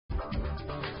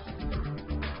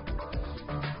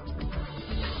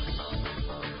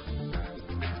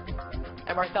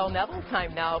I'm Marcel Neville.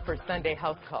 Time now for Sunday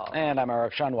House Call. And I'm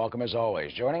Eric Shun. Welcome as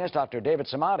always. Joining us, Dr. David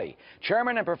Samadi,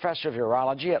 Chairman and Professor of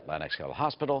Urology at Lenox Hill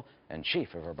Hospital and Chief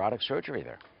of Robotic Surgery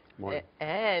there. Morning.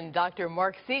 And Dr.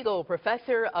 Mark Siegel,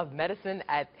 Professor of Medicine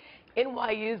at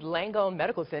NYU's Langone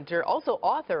Medical Center, also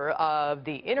author of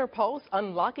The Inner Pulse,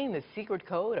 Unlocking the Secret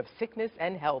Code of Sickness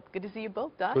and Health. Good to see you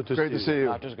both, Doc. Great to see you.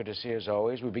 Doctors, good to see you as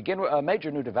always. We begin with a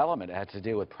major new development that had to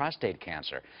do with prostate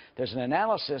cancer. There's an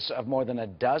analysis of more than a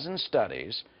dozen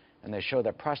studies, and they show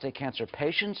that prostate cancer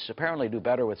patients apparently do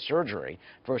better with surgery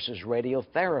versus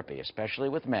radiotherapy, especially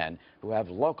with men who have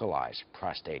localized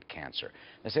prostate cancer.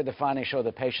 They say the findings show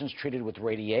that patients treated with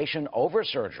radiation over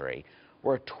surgery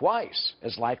were twice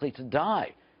as likely to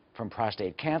die from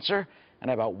prostate cancer and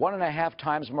about 1.5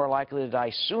 times more likely to die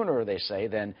sooner, they say,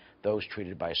 than those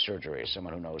treated by surgery.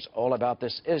 Someone who knows all about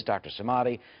this is Dr.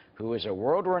 Samadi, who is a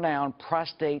world-renowned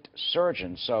prostate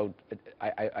surgeon. So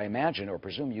I imagine or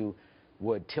presume you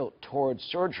would tilt towards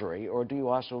surgery, or do you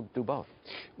also do both?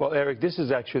 Well, Eric, this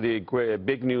is actually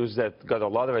big news that got a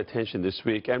lot of attention this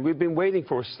week, and we've been waiting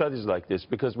for studies like this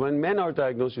because when men are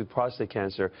diagnosed with prostate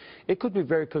cancer, it could be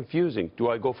very confusing. Do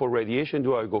I go for radiation?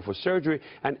 Do I go for surgery?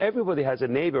 And everybody has a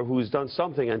neighbor who's done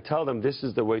something and tell them this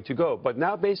is the way to go. But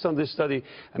now, based on this study,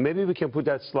 and maybe we can put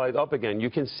that slide up again, you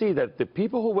can see that the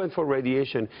people who went for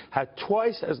radiation had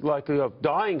twice as likely of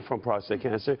dying from prostate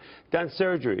cancer than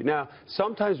surgery. Now,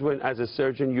 sometimes when, as a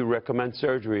surgeon, you recommend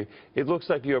surgery, it looks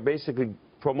like you're basically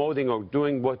promoting or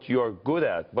doing what you're good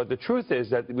at. But the truth is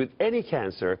that with any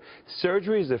cancer,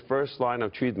 surgery is the first line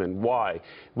of treatment. Why?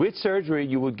 With surgery,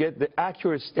 you will get the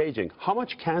accurate staging. How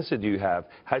much cancer do you have?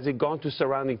 Has it gone to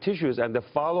surrounding tissues? And the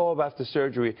follow-up after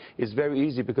surgery is very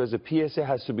easy because the PSA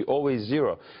has to be always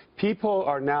 0. People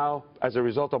are now, as a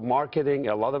result of marketing,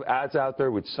 a lot of ads out there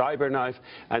with CyberKnife,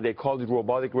 and they call it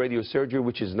robotic radiosurgery,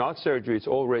 which is not surgery, it's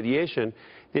all radiation.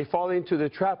 They fall into the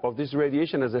trap of this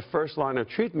radiation as a first line of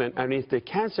treatment, and if the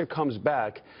cancer comes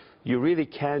back, you really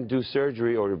can't do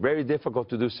surgery, or very difficult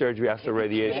to do surgery after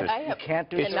radiation. You can't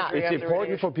do surgery. It's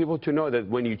important for people to know that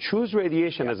when you choose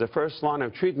radiation as a first line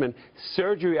of treatment,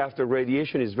 surgery after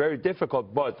radiation is very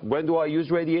difficult. But when do I use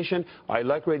radiation? I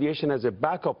like radiation as a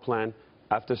backup plan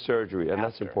after surgery, and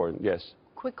that's important, yes.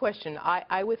 Quick question.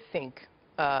 I would think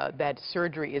that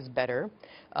surgery is better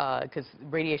because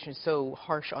radiation is so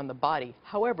harsh on the body.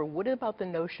 However, what about the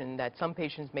notion that some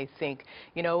patients may think,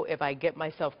 you know, if I get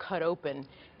myself cut open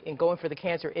in going for the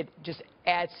cancer, it just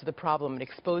adds to the problem and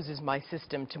exposes my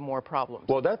system to more problems?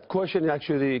 Well, that question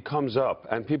actually comes up,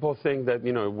 and people think that,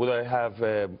 you know, would I have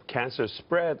cancer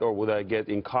spread, or would I get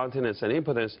incontinence and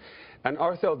impotence? And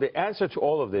Arthel, the answer to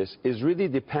all of this is really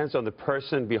depends on the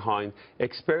person behind,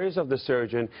 experience of the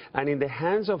surgeon, and in the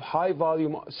hands of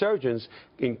high-volume surgeons,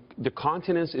 the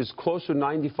continence is close to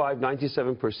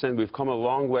 95–97%. We've come a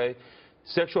long way.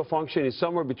 Sexual function is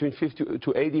somewhere between 50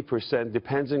 to 80%,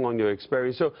 depending on your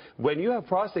experience. So when you have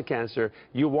prostate cancer,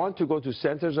 you want to go to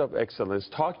centers of excellence,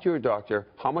 talk to your doctor,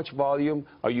 how much volume,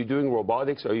 are you doing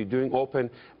robotics, are you doing open,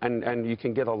 and you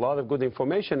can get a lot of good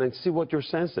information and see what your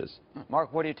sense is.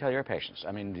 Mark, what do you tell your patients?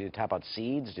 I mean, do you talk about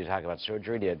seeds? Do you talk about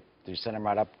surgery? Do you send them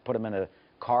right up, put them in a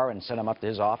car and send him up to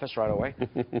his office right away?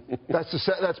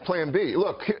 That's plan B.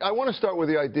 Look, I want to start with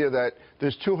the idea that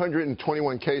there's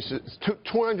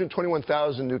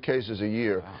 221,000 new cases a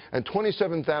year, wow, and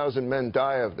 27,000 men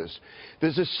die of this.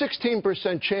 There's a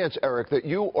 16% chance, Eric, that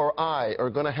you or I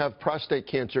are going to have prostate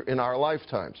cancer in our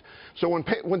lifetimes. So when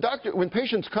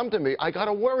patients come to me, I got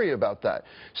to worry about that.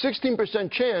 16%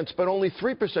 chance, but only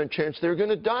 3% chance they're going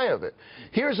to die of it.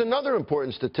 Here's another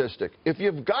important statistic. If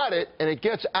you've got it and it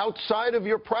gets outside of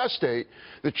your prostate,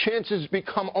 the chances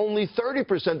become only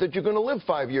 30% that you're going to live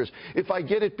 5 years. If I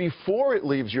get it before it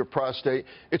leaves your prostate,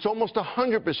 it's almost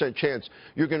 100% chance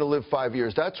you're going to live 5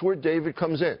 years. That's where David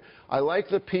comes in. I like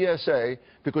the PSA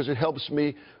because it helps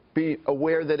me be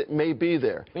aware that it may be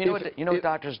there. You know what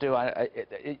doctors do?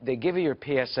 They give you your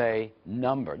PSA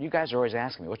number. You guys are always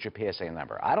asking me, what's your PSA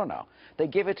number? I don't know. They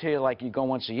give it to you like you go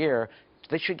once a year.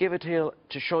 They should give it to you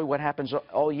to show you what happens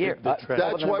all year. That's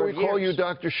why we call you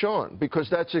Dr. Sean, because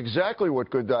that's exactly what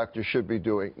good doctors should be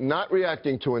doing, not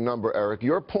reacting to a number, Eric.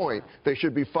 Your point, they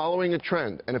should be following a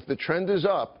trend, and if the trend is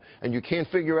up, and you can't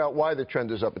figure out why the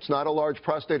trend is up, it's not a large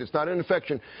prostate, it's not an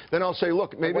infection, then I'll say,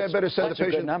 look, maybe I better send the patient.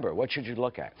 What's a good number? What should you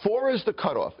look at? 4 is the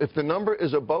cutoff. If the number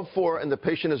is above 4 and the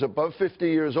patient is above 50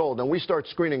 years old, then we start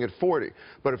screening at 40.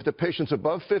 But if the patient's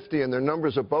above 50 and their number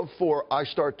is above 4, I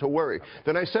start to worry.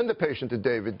 Then I send the patient to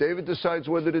David. David decides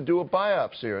whether to do a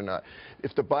biopsy or not.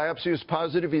 If the biopsy is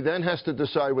positive, he then has to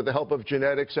decide with the help of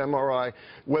genetics, MRI,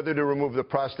 whether to remove the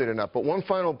prostate or not. But one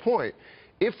final point,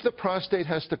 if the prostate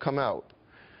has to come out,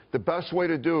 the best way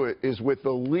to do it is with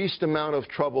the least amount of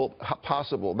trouble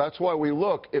possible. That's why we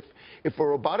look, if a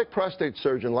robotic prostate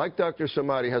surgeon like Dr.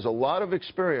 Samadi has a lot of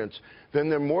experience, then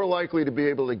they're more likely to be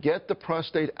able to get the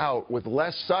prostate out with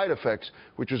less side effects,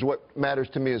 which is what matters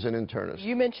to me as an internist.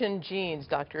 You mentioned genes,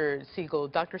 Dr. Siegel.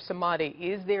 Dr. Samadi,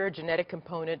 is there a genetic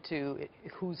component to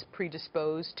who's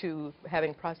predisposed to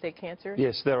having prostate cancer?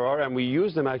 Yes, there are, and we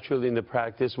use them actually in the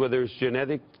practice, whether it's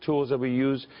genetic tools that we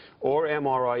use or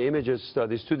MRI images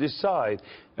studies to decide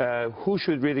who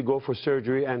should really go for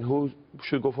surgery and who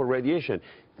should go for radiation.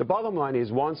 The bottom line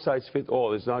is one size fits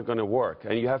all is not going to work,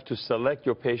 and you have to select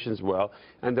your patients well.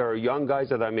 And there are young guys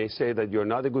that I may say that you're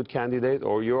not a good candidate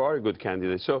or you are a good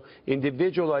candidate. So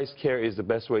individualized care is the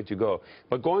best way to go.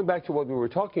 But going back to what we were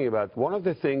talking about, one of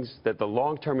the things that the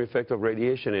long-term effect of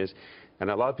radiation is,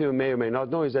 and a lot of people may or may not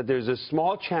know, is that there's a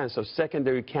small chance of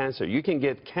secondary cancer. You can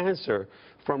get cancer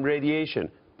from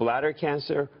radiation. Bladder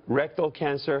cancer, rectal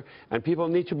cancer, and people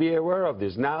need to be aware of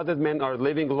this. Now that men are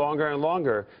living longer and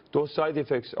longer, those side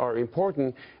effects are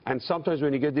important, and sometimes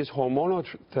when you get this hormonal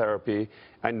therapy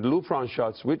and Lupron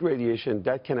shots with radiation,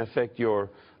 that can affect your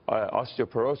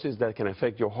osteoporosis, that can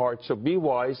affect your heart. So be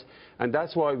wise, and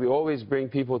that's why we always bring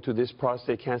people to this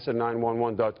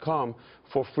ProstateCancer911.com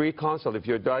for free consult. If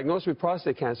you're diagnosed with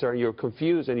prostate cancer and you're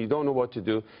confused and you don't know what to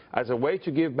do, as a way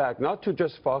to give back, not to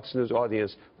just Fox News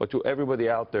audience, but to everybody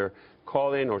out there,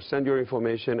 call in or send your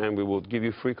information and we will give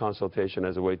you free consultation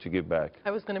as a way to give back.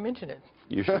 I was going to mention it.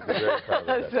 You should be very proud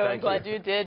of that. So I'm glad you did.